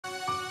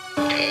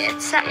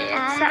It's on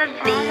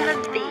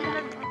the beat.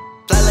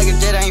 Fly like a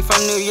jet, I ain't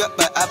from New York,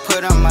 but I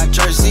put on my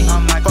jersey.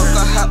 Broke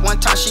her hot one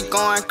time, she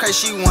going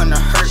crazy, she wanna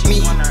hurt me.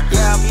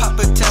 Yeah, I pop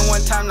a 10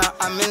 one time, now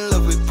I'm in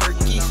love with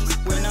Perky.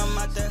 When I'm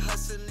out there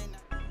hustling.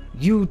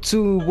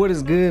 YouTube, what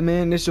is good,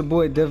 man? It's your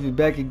boy Duffy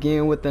back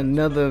again with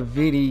another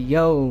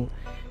video.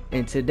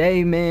 And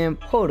today, man,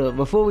 hold up,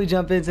 before we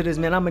jump into this,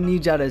 man, I'm gonna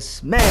need y'all to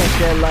smash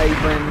that like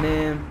button,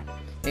 man.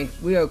 And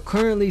we are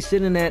currently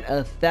sitting at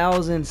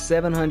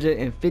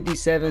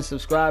 1,757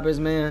 subscribers,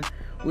 man.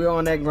 We're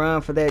on that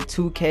grind for that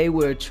 2K.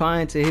 We're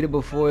trying to hit it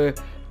before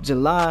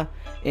July.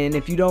 And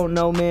if you don't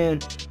know, man,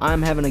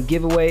 I'm having a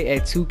giveaway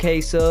at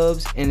 2K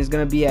subs, and it's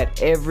gonna be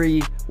at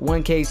every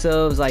 1K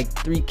subs, like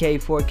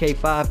 3K, 4K,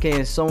 5K,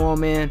 and so on,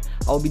 man.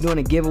 I'll be doing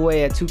a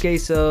giveaway at 2K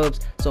subs,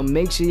 so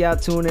make sure y'all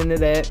tune into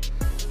that.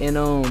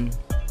 And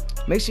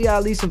make sure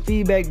y'all leave some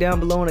feedback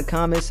down below in the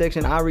comment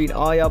section. I read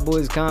all y'all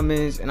boys'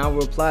 comments, and I will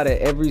reply to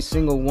every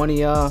single one of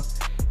y'all.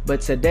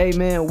 But today,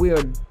 man, we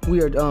are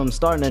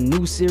starting a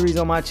new series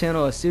on my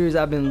channel, a series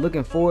I've been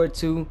looking forward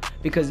to,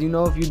 because you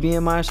know, if you be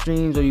in my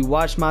streams or you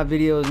watch my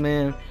videos,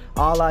 man,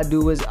 all I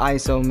do is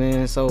ISO,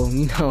 man. So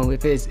you know,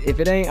 if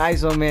it ain't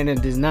ISO, man,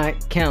 it does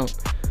not count.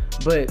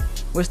 But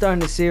we're starting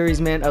the series,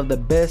 man, of the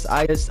best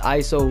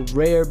ISO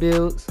rare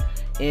builds,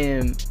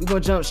 and we're gonna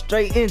jump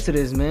straight into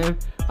this, man.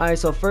 All right,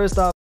 so first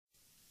off,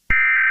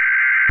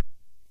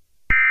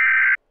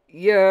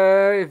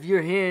 yeah, if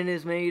you're hearing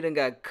this, man, you done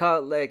got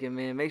caught lacking,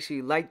 man. Make sure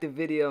you like the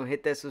video and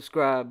hit that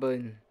subscribe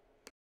button.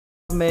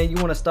 Man, you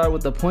want to start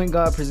with the point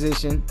guard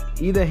position,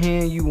 either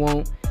hand you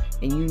want,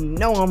 and you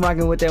know I'm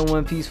rocking with that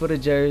one piece for the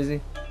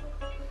jersey.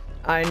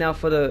 Alright, now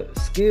for the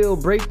skill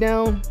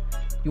breakdown,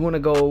 you want to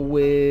go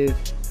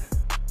with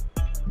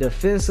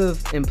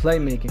defensive and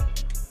playmaking.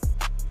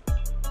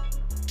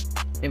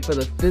 And for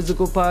the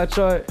physical pie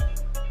chart,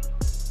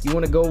 you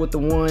want to go with the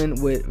one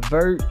with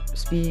vert,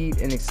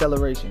 speed, and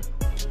acceleration.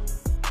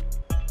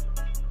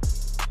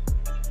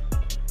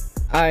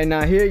 Alright,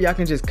 now here y'all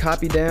can just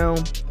copy down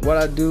what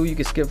I do. You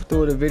can skip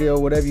through the video,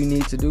 whatever you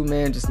need to do,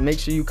 man. Just make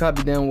sure you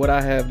copy down what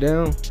I have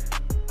down.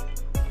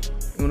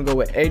 You want to go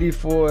with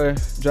 84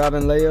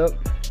 driving layup,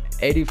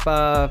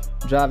 85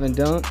 driving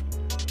dunk,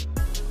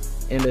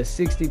 and a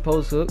 60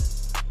 post hook.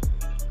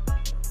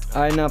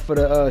 Alright, now for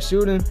the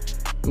shooting,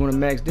 you want to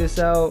max this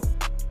out,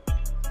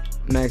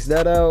 max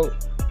that out,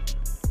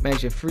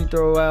 max your free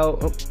throw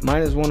out,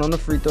 -1 on the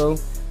free throw,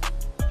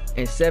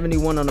 and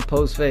 71 on the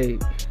post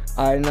fade.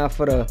 Alright, now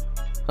for the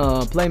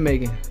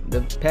playmaking, the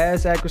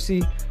pass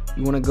accuracy,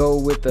 you want to go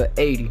with the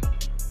 80.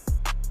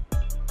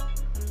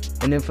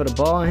 And then for the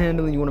ball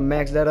handling, you want to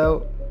max that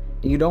out,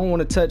 and you don't want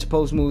to touch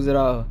post moves at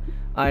all.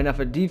 Alright, now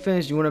for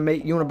defense, you want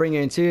to bring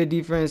your interior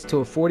defense to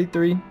a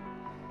 43.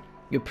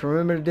 Your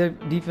perimeter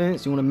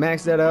defense, you want to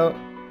max that out.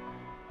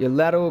 Your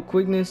lateral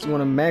quickness, you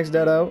want to max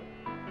that out.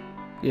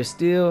 Your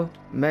steal,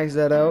 max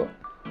that out.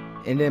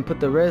 And then put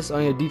the rest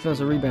on your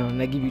defensive rebound,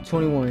 and that give you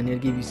 21. It'll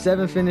give you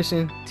 7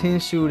 finishing, 10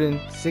 shooting,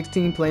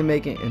 16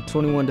 playmaking, and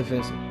 21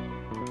 defensive.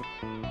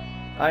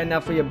 Alright, now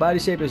for your body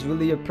shape, it's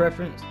really your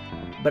preference,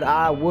 but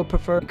I would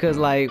prefer, because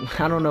like,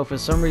 I don't know, for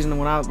some reason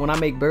when I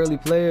make burly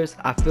players,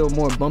 I feel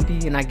more bumpy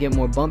and I get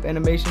more bump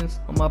animations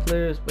on my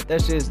players. But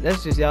that's just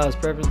y'all's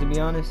preference, to be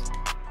honest.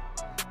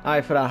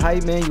 Alright, for the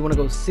height, man, you want to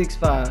go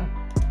 6'5",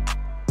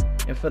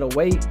 and for the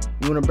weight,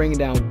 you want to bring it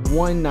down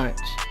 1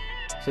 notch,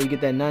 so you get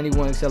that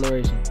 91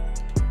 acceleration.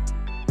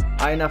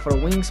 Alright, now for the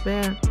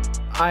wingspan,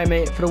 alright,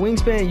 man, for the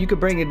wingspan, you could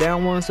bring it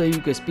down 1 so you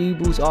could speed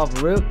boost off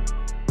rip,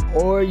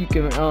 or you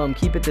can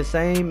keep it the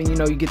same, and you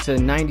know, you get to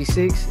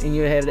 96 and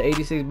you have the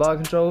 86 ball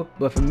control.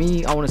 But for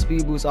me, I want to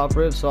speed boost off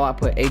rip, so I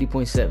put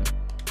 80.7.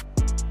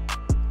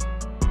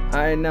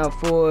 Alright, now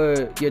for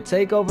your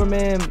takeover,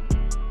 man,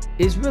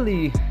 it's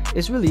really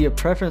your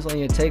preference on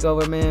your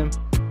takeover, man.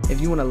 If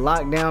you want to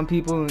lock down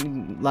people,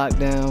 lock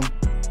down.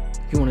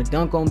 If you want to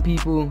dunk on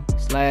people,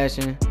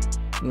 slashing.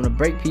 You want to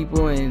break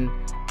people and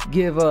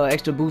give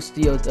extra boost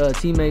to your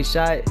teammates'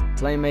 shot,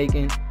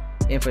 playmaking.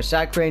 And for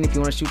shot creating, if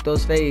you want to shoot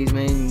those fades,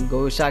 man, you can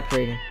go with shot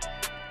creating.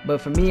 But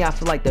for me, I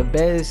feel like the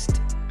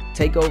best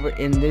takeover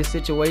in this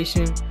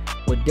situation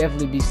would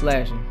definitely be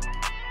slashing.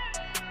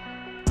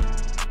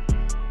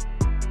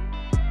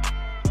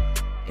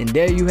 And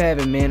there you have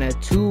it, man, a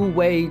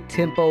two-way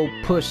tempo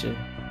pusher.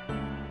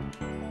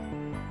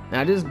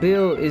 Now this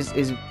build is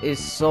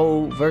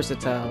so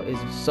versatile.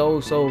 It's so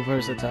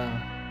versatile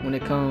when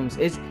it comes.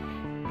 It's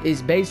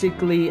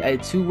basically a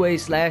two-way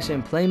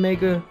slashing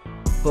playmaker,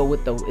 but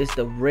with it's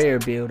the rare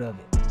build of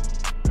it.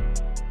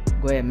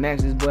 Go ahead and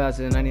max this boy out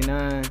to the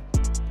 99.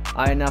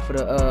 Alright, now for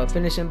the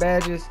finishing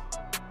badges,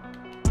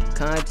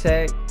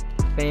 contact,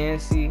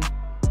 fancy,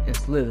 and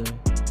slithery.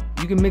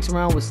 You can mix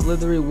around with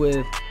slithery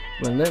with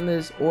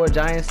relentless or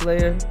giant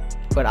slayer,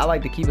 but I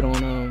like to keep it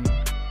on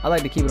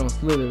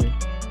slithery.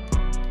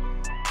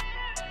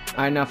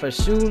 Alright, now for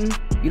shooting,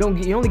 you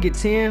only get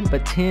 10,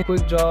 but 10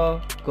 quick draw,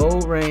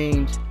 gold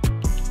range,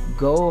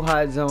 gold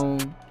hot zone,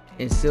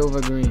 and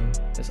silver green.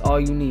 That's all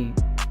you need.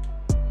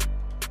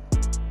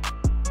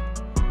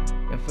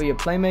 And for your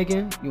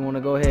playmaking, you want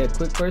to go ahead,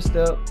 quick first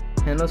step,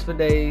 handles for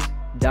days,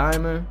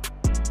 diamond,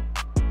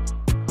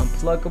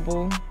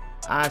 unpluckable.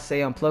 I say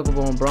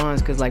unpluckable on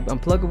bronze because like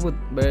unpluckable,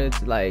 but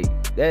it's like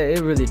that,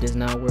 it really does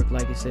not work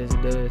like it says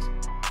it does.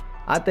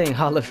 I think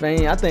Hall of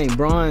Fame, I think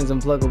bronze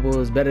unpluckable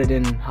is better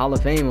than Hall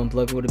of Fame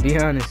unpluckable, to be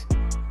honest.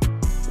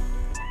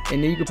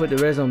 And then you can put the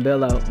rest on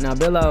bailout. Now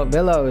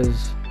bailout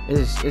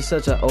is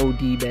such an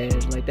OD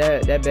badge. Like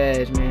that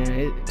badge,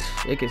 man,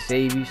 it could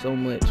save you so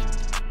much.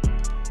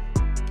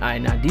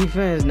 Alright, now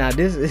defense. Now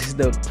this is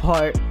the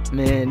part,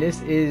 man.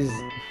 This is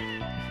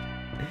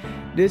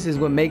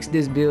what makes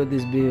this build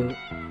this build.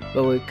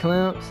 But with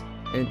clamps,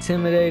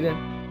 intimidator,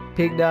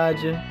 pick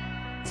dodger,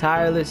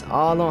 tireless,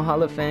 all on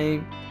Hall of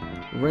Fame,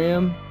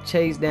 rim,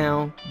 chase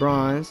down,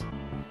 bronze.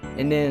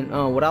 And then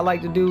what I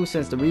like to do,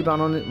 since the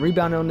rebound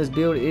on this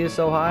build is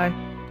so high,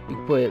 you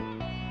can put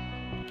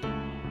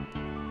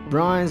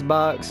bronze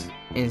box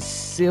and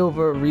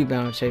silver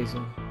rebound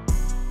chaser.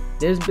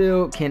 This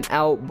build can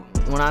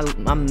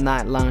I'm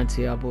not lying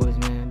to y'all boys,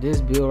 man. This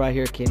build right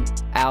here can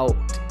out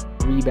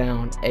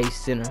rebound a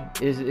center.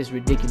 It's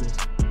ridiculous.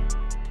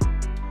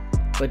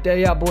 But there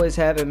y'all boys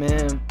have it,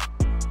 man.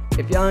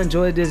 If y'all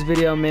enjoyed this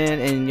video, man,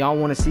 and y'all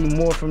want to see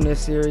more from this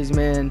series,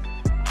 man,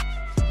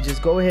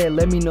 just go ahead,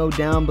 let me know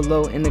down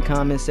below in the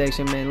comment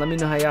section, man. Let me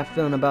know how y'all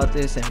feeling about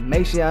this, and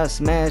make sure y'all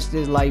smash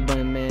this like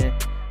button, man.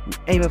 I'm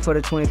aiming for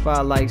the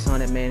 25 likes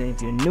on it, man. And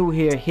if you're new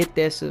here, hit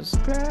that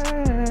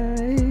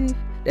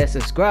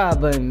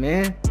subscribe button,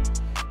 man.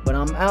 But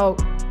I'm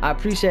out. I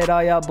appreciate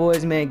all y'all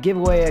boys, man.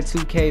 Giveaway at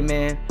 2K,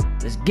 man.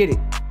 Let's get it.